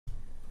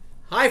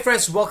Hi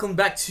friends, welcome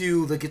back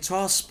to the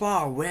Guitar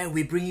Spa, where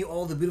we bring you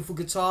all the beautiful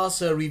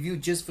guitars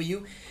reviewed just for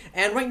you.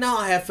 And right now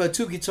I have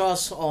two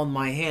guitars on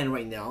my hand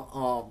right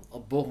now,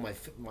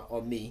 both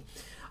on me.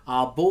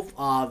 Both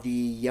are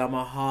the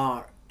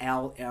Yamaha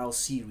LL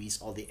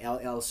series or the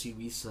LL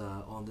series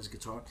on this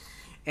guitar.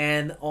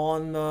 And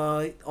on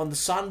the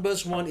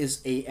Sunburst one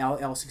is a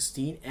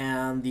LL16,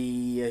 and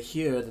the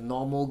here the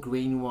normal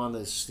grain one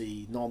is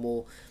the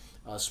normal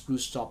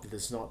spruce top. It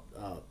is not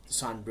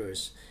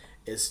Sunburst.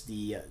 Is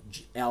the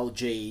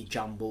LJ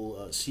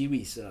Jumbo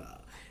series,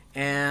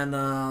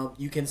 and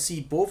you can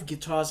see both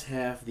guitars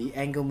have the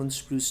Engelmann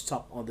spruce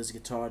top on this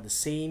guitar, the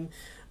same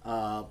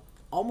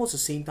almost the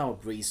same type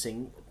of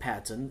bracing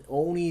pattern,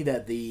 only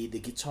that the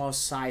guitar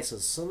size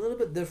is a little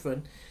bit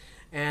different.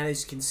 And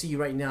as you can see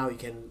right now, you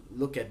can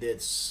look at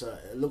this,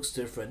 it looks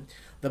different.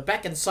 The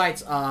back and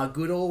sides are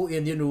good old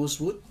Indian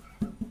rosewood,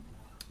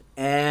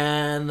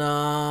 and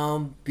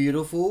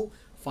beautiful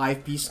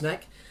 5-piece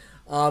neck.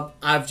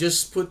 I've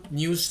just put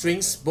new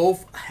strings.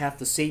 Both have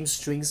the same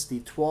strings, the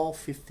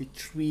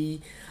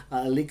 1253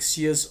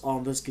 elixirs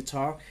on this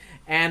guitar.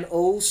 And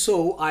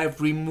also I've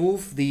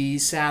removed the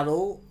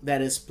saddle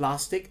that is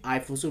plastic.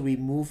 I've also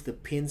removed the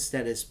pins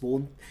that is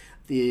bone,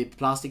 the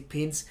plastic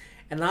pins.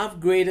 And I've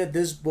graded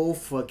this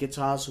both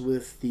guitars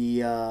with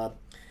the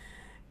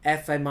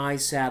FMI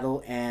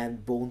saddle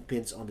and bone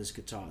pins on this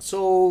guitar.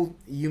 So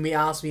you may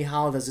ask me,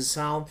 how does it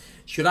sound?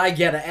 Should I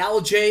get an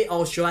LJ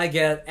or should I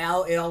get an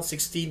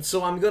LL16?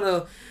 So I'm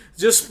gonna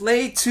just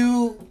play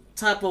two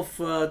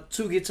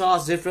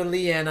guitars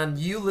differently, and then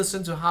you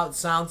listen to how it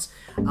sounds,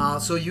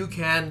 so you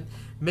can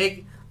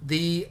make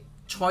the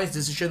choice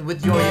decision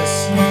with your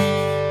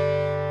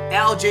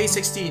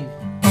LJ16.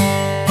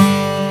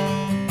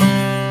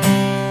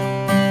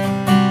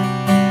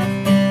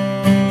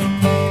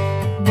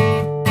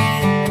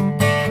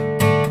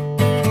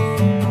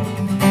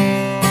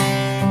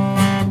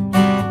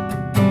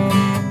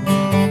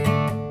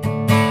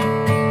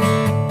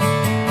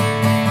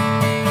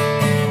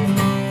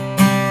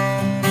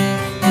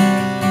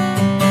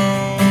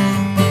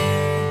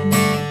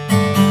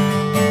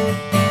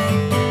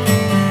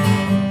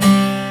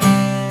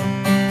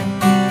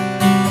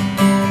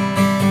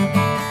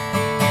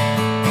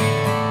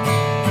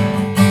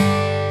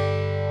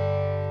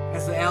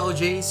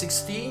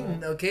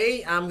 LJ16.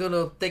 Okay, I'm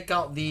gonna take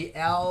out the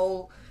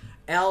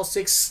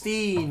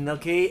LL16.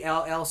 Okay,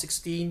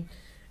 LL16,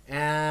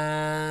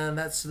 and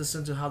let's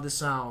listen to how this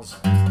sounds.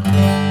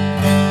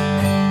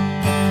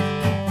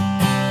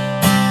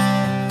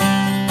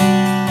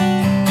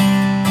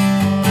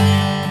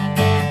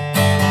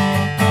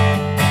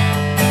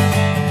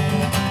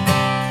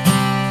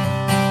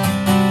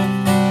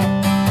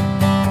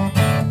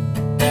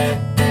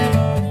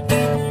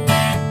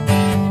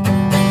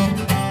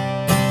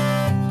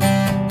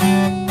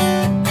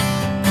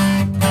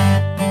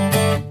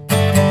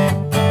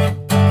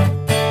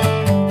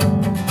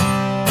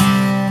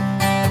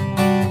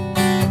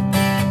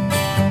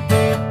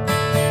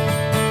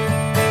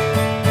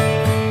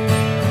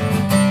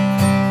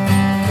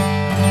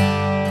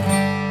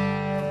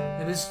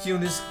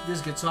 Tune this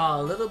guitar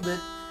a little bit.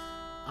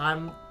 I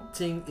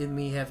think it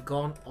may have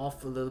gone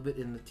off a little bit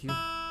in the tune.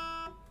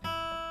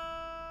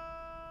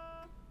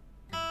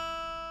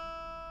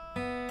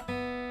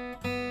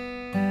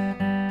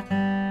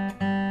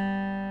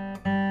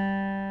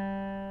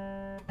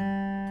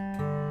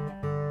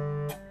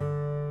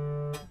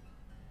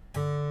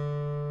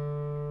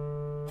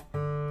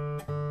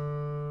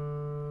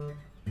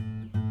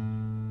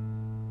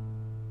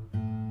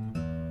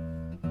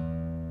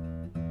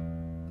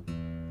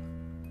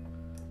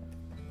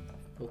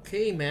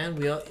 Okay, man,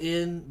 we are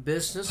in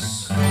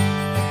business.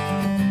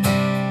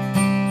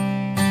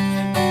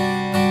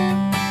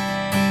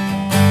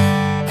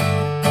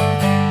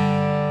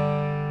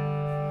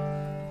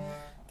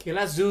 Okay,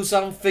 let's do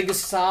some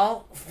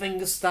fingerstyle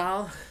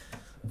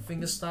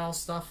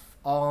stuff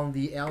on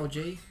the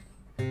LJ.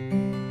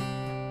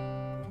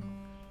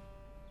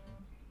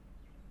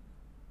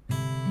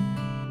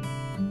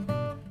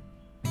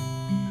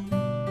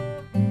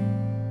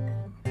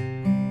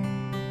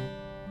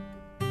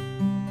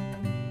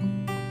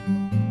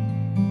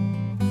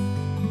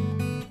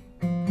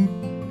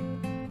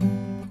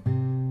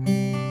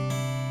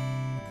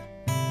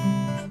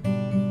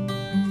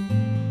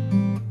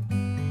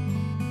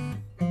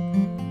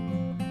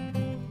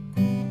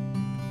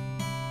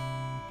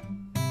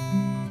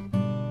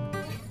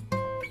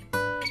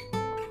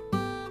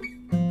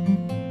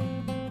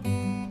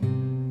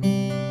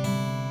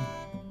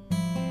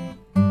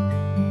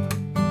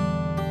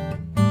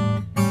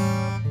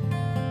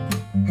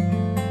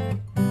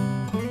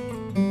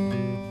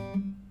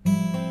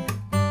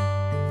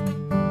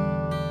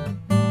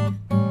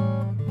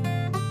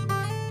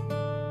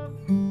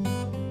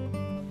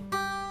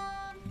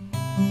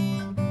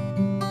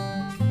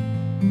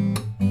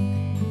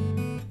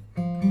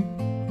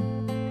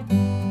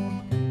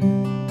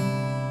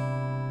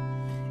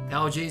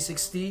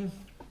 LJ16.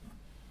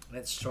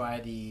 Let's try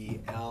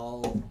the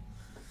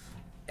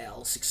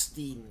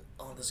LL16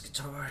 on this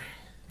guitar.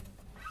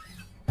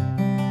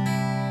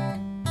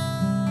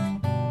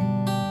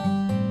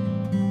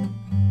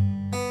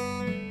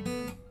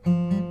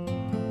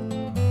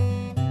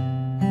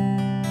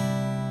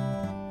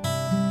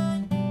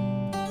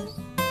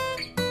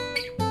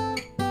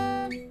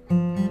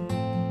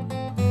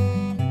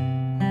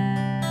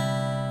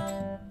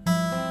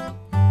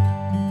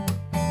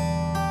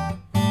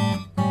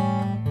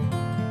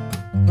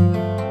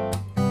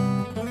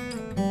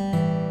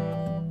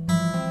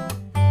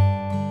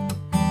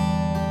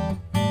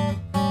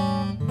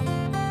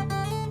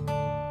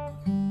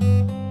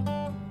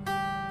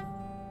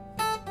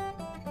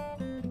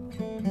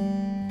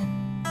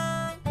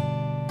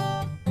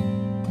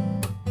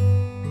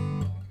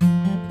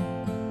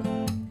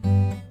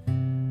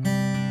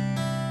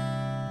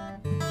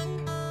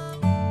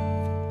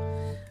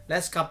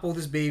 let's couple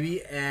this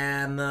baby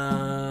and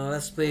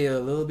let's play a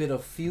little bit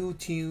of few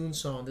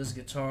tunes on this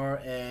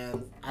guitar,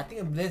 and I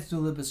think let's do a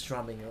little bit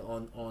strumming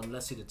on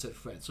let's say the 3rd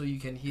fret, so you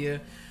can hear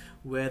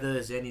whether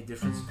there's any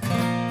difference.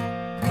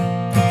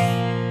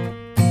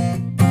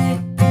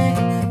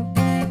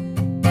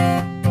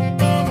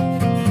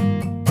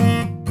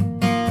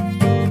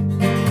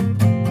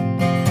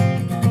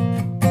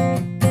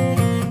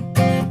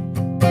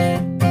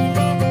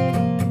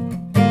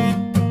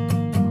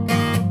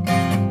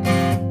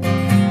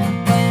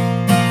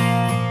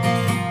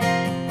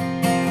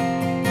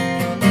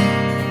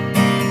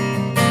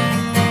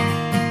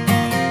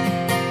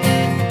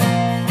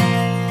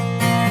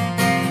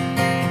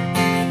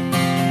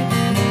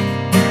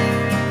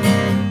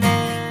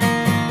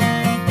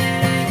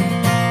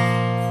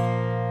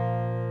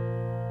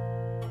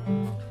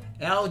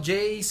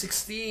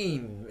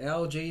 LJ16,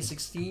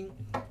 LJ16,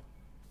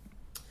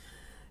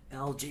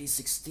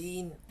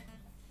 LJ16,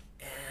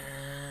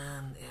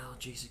 and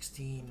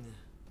LJ16.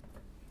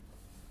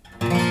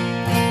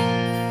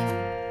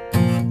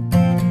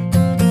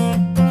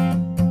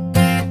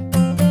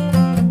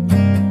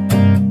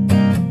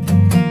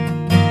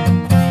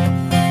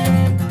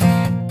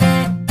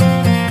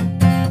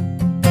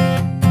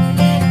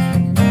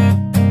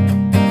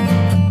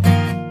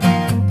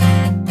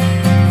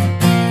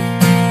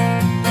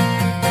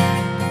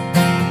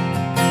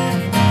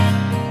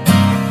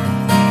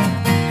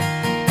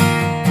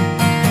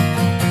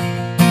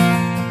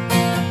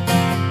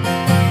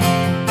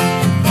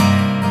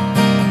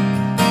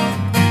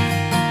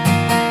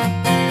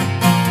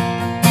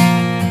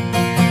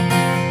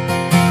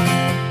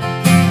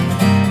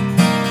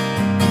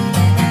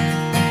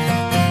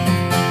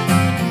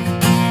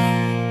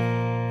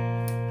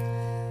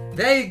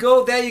 There you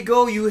go, there you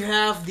go. You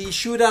have the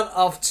shootout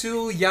of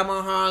 2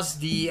 Yamahas,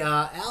 the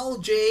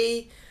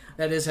LJ,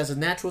 that is, has a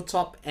natural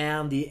top,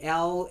 and the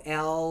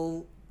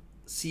LL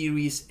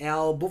series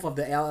L, both of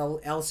the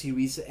LL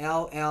series,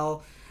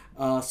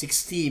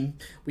 LL16,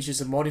 which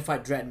is a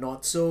modified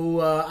dreadnought. So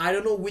I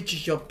don't know which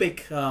is your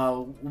pick.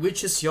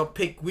 Which is your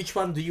pick? Which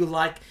one do you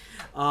like?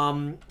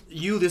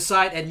 You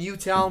decide and you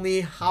tell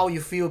me how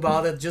you feel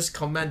about it. Just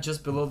comment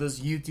just below this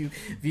YouTube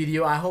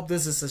video. I hope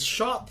this is a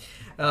short,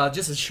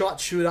 just a short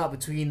shootout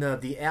between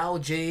the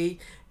LJ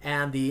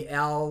and the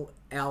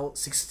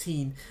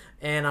LL16,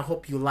 and I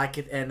hope you like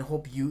it, and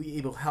hope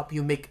it will help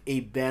you make a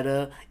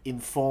better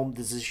informed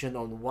decision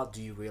on what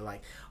do you really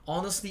like.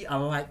 Honestly, I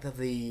like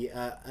the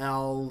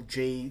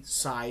LJ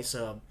size,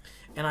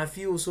 and I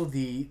feel also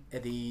the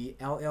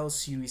LL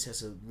series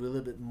has a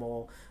little bit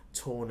more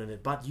tone in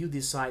it, but you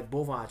decide.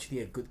 Both are actually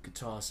a good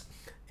guitars,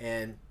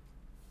 and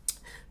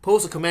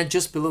post a comment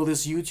just below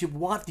this YouTube.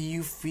 What do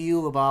you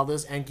feel about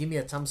this? And give me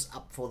a thumbs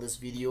up for this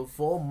video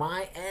for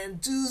my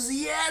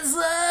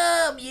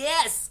enthusiasm.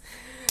 Yes!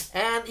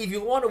 And if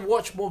you want to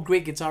watch more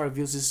great guitar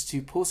reviews, just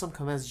to post some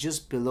comments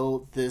just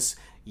below this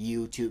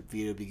YouTube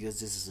video, because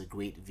this is a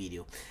great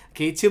video.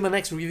 Okay, till my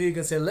next review, you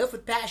can say live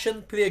with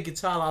passion, play a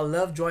guitar,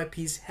 love, joy,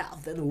 peace,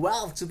 health, and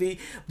wealth to be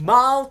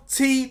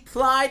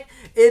multiplied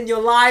in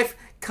your life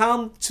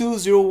come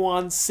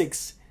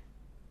 2016.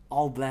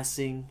 All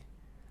blessing,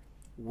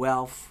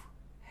 wealth,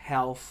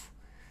 health,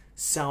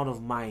 sound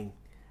of mind,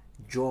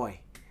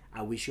 joy.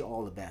 I wish you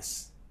all the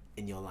best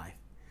in your life.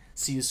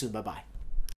 See you soon. Bye bye.